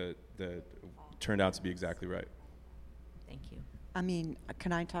finds that turned out to be exactly right. Thank you. I mean,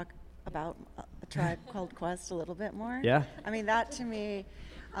 can I talk about A Tribe Called Quest a little bit more? Yeah. I mean, that to me,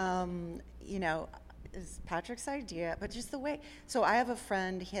 you know, is Patrick's idea, but just the way. So I have a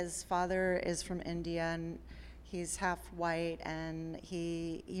friend, his father is from India, and he's half white, and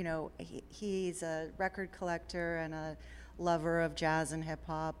he, you know, he's a record collector and a lover of jazz and hip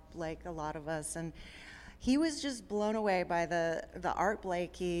hop, like a lot of us, and he was just blown away by the Art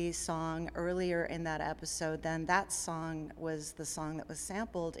Blakey song earlier in that episode. Then that song was the song that was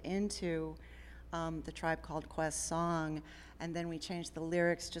sampled into the Tribe Called Quest song, and then we changed the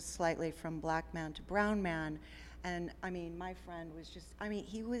lyrics just slightly from Black Man to Brown Man, and I mean, my friend was just, I mean,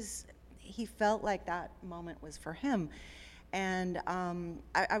 he felt like that moment was for him. And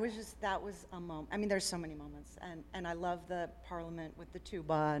I was just, that was a moment. I mean, there's so many moments, and I love the Parliament with the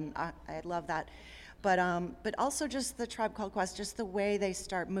tuba, and I love that. But also just the Tribe Called Quest, just the way they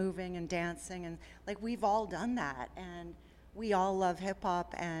start moving and dancing, and like we've all done that, and we all love hip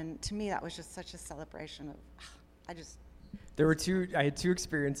hop, and to me that was just such a celebration of, I had two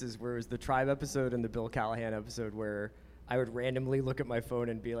experiences where it was the Tribe episode and the Bill Callahan episode where I would randomly look at my phone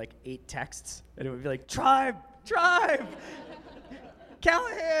and be like 8 texts, and it would be like, Tribe!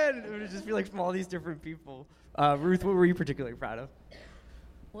 Callahan! It would just be like from all these different people. Ruth, what were you particularly proud of?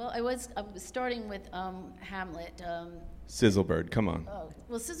 Well, I was starting with Hamlet. Sizzlebird, come on. Oh,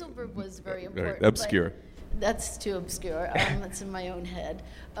 well, Sizzlebird was very important. Very obscure. That's too obscure. That's in my own head.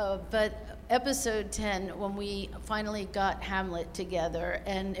 But episode 10, when we finally got Hamlet together,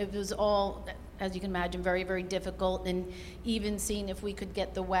 and it was all, as you can imagine, very, very difficult, and even seeing if we could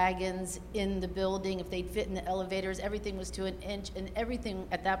get the wagons in the building, if they'd fit in the elevators, everything was to an inch, and everything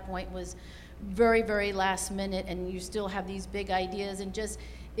at that point was very, very last minute, and you still have these big ideas, and just,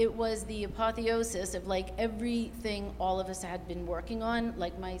 it was the apotheosis of like everything all of us had been working on,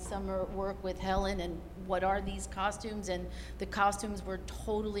 like my summer work with Helen and what are these costumes, and the costumes were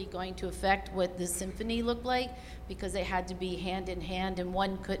totally going to affect what the symphony looked like because they had to be hand in hand and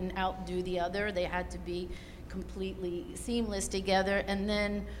one couldn't outdo the other. They had to be completely seamless together. And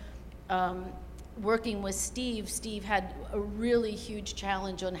then working with Steve had a really huge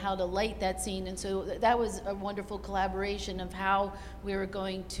challenge on how to light that scene, and so that was a wonderful collaboration of how we were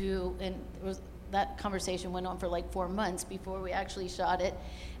going to, and that conversation went on for like 4 months before we actually shot it,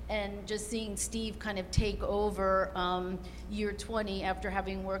 and just seeing Steve kind of take over year 20 after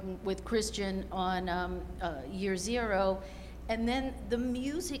having worked with Christian on year 0. And then the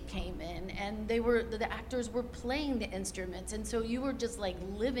music came in, and the actors were playing the instruments, and so you were just like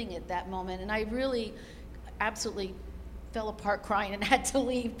living at that moment. And I really, absolutely fell apart crying and had to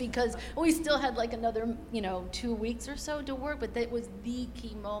leave because we still had like another, 2 weeks or so to work. But that was the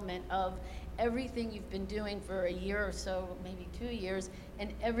key moment of everything you've been doing for a year or so, maybe 2 years,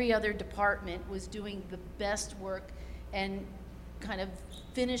 and every other department was doing the best work and kind of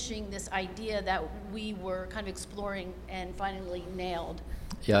finishing this idea that we were kind of exploring and finally nailed.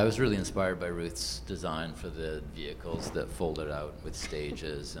 Yeah, I was really inspired by Ruth's design for the vehicles that folded out with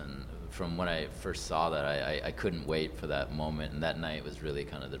stages, and from when I first saw that, I couldn't wait for that moment, and that night was really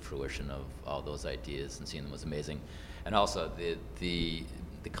kind of the fruition of all those ideas, and seeing them was amazing. And also, the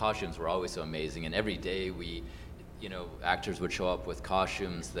costumes were always so amazing, and every day actors would show up with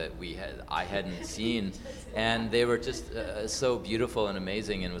costumes that I hadn't seen, and they were just so beautiful and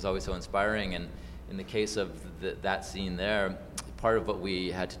amazing, and it was always so inspiring. And in the case of that scene there, part of what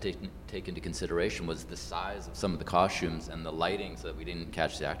we had to take into consideration was the size of some of the costumes and the lighting, so that we didn't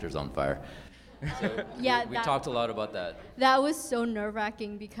catch the actors on fire. So we talked a lot about that. That was so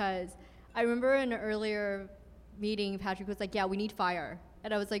nerve-wracking because I remember in an earlier meeting, Patrick was like, "Yeah, we need fire,"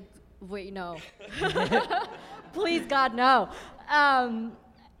 and I was like, "Wait, no." Please, God, no.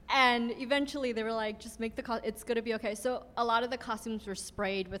 And eventually they were like, just make it's going to be okay. So a lot of the costumes were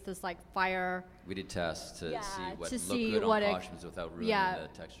sprayed with this like fire. We did tests to see what looked good on costumes without ruining the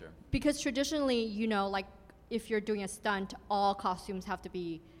texture. Because traditionally, like if you're doing a stunt, all costumes have to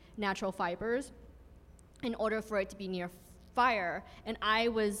be natural fibers in order for it to be near fire. And I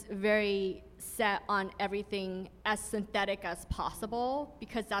was very set on everything as synthetic as possible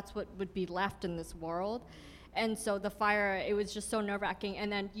because that's what would be left in this world. And so the fire, it was just so nerve-wracking.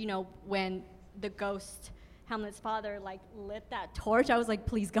 And then, when the ghost, Hamlet's father, like lit that torch, I was like,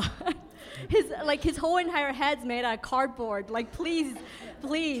 please, God. His whole entire head's made out of cardboard. Like, please.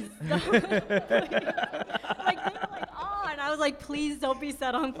 Please. Like, they were like, oh, and I was like, please don't be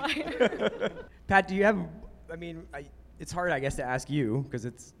set on fire. Pat, do you have, it's hard, I guess, to ask you, because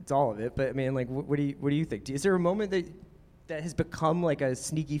it's all of it, but what do you think? Is there a moment that has become like a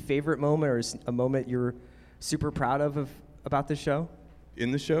sneaky favorite moment, or a moment you're super proud of about the show? In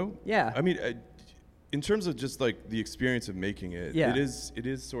the show? Yeah. In terms of just like the experience of making it, yeah. it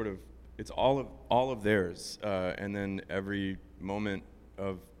is sort of, it's all of theirs, and then every moment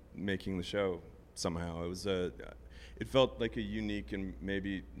of making the show somehow. It felt like a unique and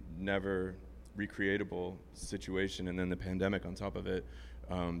maybe never recreatable situation, and then the pandemic on top of it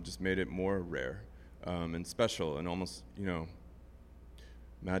just made it more rare and special and almost,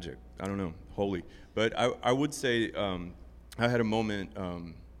 magic. I don't know, holy. But I would say I had a moment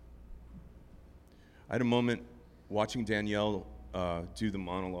watching Danielle do the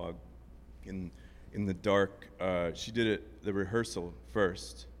monologue in the dark. She did it, the rehearsal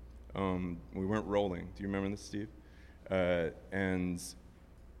first. We weren't rolling. Do you remember this, Steve? And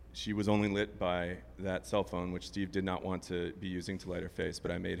she was only lit by that cell phone, which Steve did not want to be using to light her face, but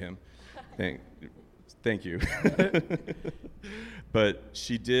I made him. Thank you. But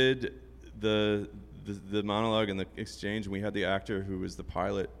she did the monologue and the exchange, and we had the actor who was the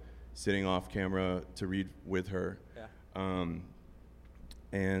pilot sitting off camera to read with her. Yeah.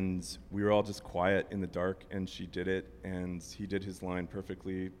 And we were all just quiet in the dark, and she did it, and he did his line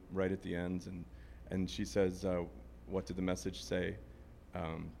perfectly right at the end, and she says, what did the message say?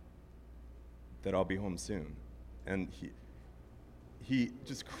 That I'll be home soon. And he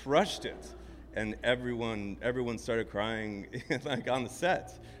just crushed it. And everyone started crying like on the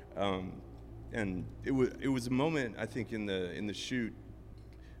set. And it was a moment, I think, in the shoot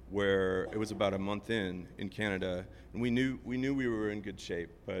where it was about a month in Canada, and we knew we were in good shape,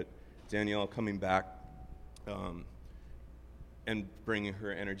 but Danielle coming back and bringing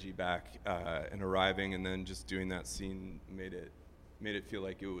her energy back and arriving, and then just doing that scene made it feel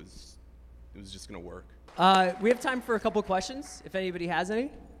like it was just gonna work. We have time for a couple questions, if anybody has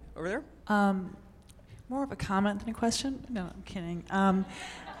any over there. more of a comment than a question. No, I'm kidding.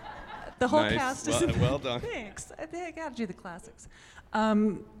 The whole Nice. cast Well- is... well done. Thanks. I think I got to do the classics.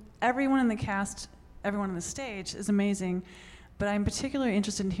 Everyone in the cast, everyone on the stage is amazing, but I'm particularly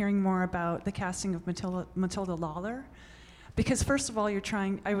interested in hearing more about the casting of Matilda Lawler. Because first of all,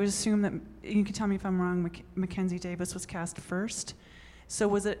 I would assume that, you can tell me if I'm wrong, Mackenzie Davis was cast first. So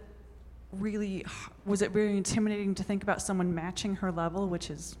was it really intimidating to think about someone matching her level, which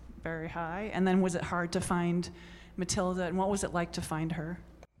is very high? And then was it hard to find Matilda, and what was it like to find her?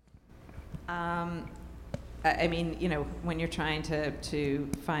 I mean, when you're trying to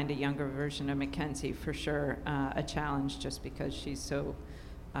find a younger version of Mackenzie, for sure, a challenge just because she's so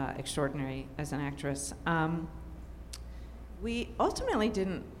extraordinary as an actress. We ultimately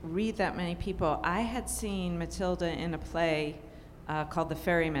didn't read that many people. I had seen Matilda in a play called The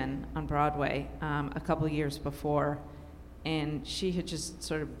Ferryman on Broadway a couple of years before, and she had just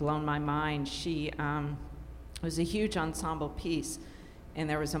sort of blown my mind. She was a huge ensemble piece, and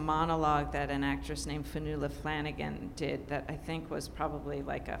there was a monologue that an actress named Fanula Flanagan did that I think was probably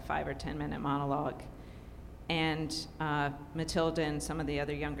like a 5 or 10 minute monologue. And Matilda and some of the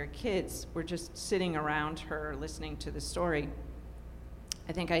other younger kids were just sitting around her listening to the story.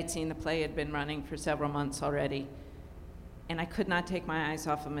 I think I'd seen the play had been running for several months already. And I could not take my eyes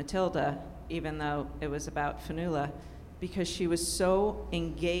off of Matilda, even though it was about Fanula, because she was so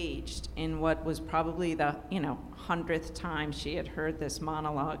engaged in what was probably the 100th time she had heard this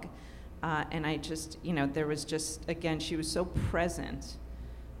monologue. And I just, there was just, again, she was so present.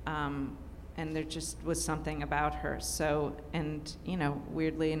 And there just was something about her. So, and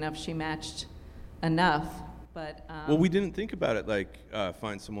weirdly enough, she matched enough. But well, we didn't think about it like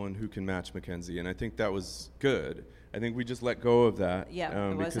find someone who can match Mackenzie, and I think that was good. I think we just let go of that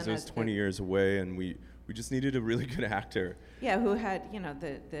because it was 20 years away, and we just needed a really good actor. Yeah, who had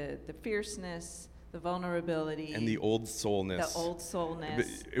the fierceness, the vulnerability, and the old soulness. The old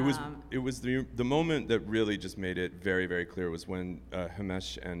soulness. It was the moment that really just made it very, very clear was when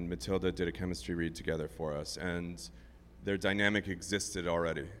Himesh and Matilda did a chemistry read together for us, and their dynamic existed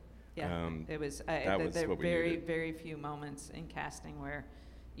already. Yeah, it was. There are very, very few moments in casting where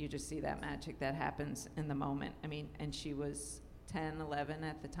you just see that magic that happens in the moment. I mean, and she was 10, 11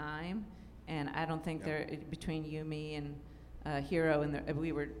 at the time, and I don't think between you, me, and Hero, and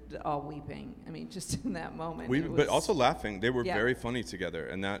we were all weeping. I mean, just in that moment. But also laughing. They were very funny together,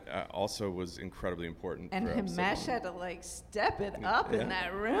 and that also was incredibly important. And Himesh had to step it up in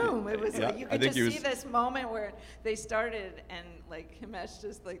that room. It was like you could just see this moment where they started, and Himesh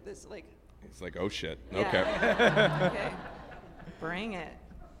just this. It's like, oh shit. Yeah. Okay. Okay. Bring it.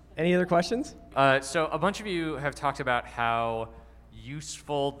 Any other questions? So a bunch of you have talked about how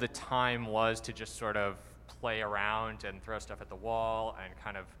useful the time was to just sort of play around and throw stuff at the wall and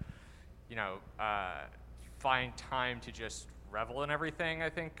kind of, find time to just revel in everything, I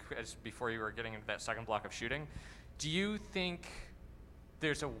think, as before you were getting into that second block of shooting. Do you think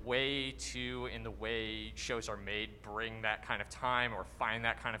there's a way to, in the way shows are made, bring that kind of time or find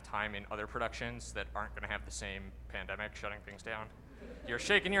that kind of time in other productions that aren't going to have the same pandemic shutting things down? You're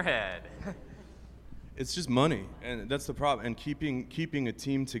shaking your head. It's just money, and that's the problem. And keeping a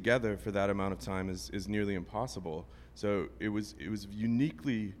team together for that amount of time is nearly impossible. So it was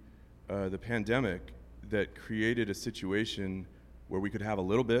uniquely the pandemic that created a situation where we could have a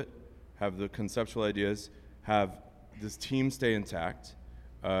little bit, have the conceptual ideas, have this team stay intact,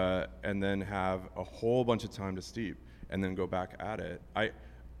 and then have a whole bunch of time to steep, and then go back at it.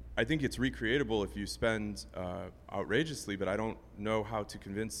 I think it's recreatable if you spend outrageously, but I don't know how to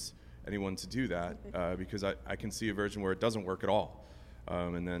convince anyone to do that because I can see a version where it doesn't work at all,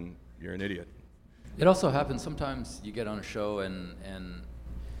 and then you're an idiot. It also happens sometimes you get on a show and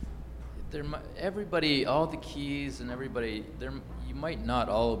everybody, all the keys and everybody, you might not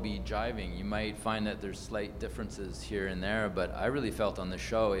all be jiving. You might find that there's slight differences here and there, but I really felt on the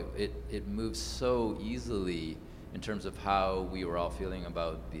show it moves so easily in terms of how we were all feeling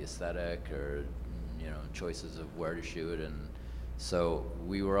about the aesthetic or choices of where to shoot, and so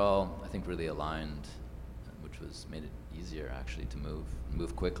we were all, I think, really aligned, which made it easier actually to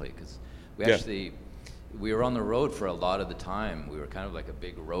move quickly because we were on the road for a lot of the time. We were kind of like a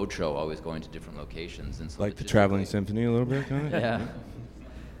big road show, always going to different locations, and so like the Traveling Symphony a little bit, kind of. Yeah.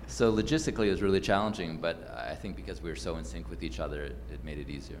 So logistically, it was really challenging, but I think because we were so in sync with each other, it made it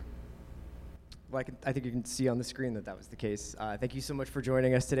easier. Well, I think you can see on the screen that was the case. Thank you so much for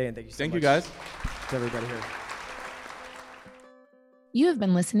joining us today, and thank you so much you guys to everybody here. You have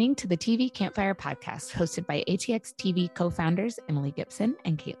been listening to the TV Campfire podcast, hosted by ATX TV co-founders Emily Gibson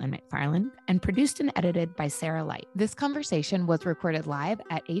and Caitlin McFarland, and produced and edited by Sarah Light. This conversation was recorded live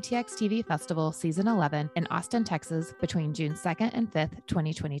at ATX TV Festival Season 11 in Austin, Texas, between June 2nd and 5th,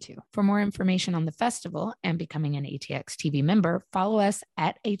 2022. For more information on the festival and becoming an ATX TV member, follow us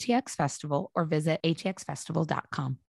at ATX Festival or visit atxfestival.com.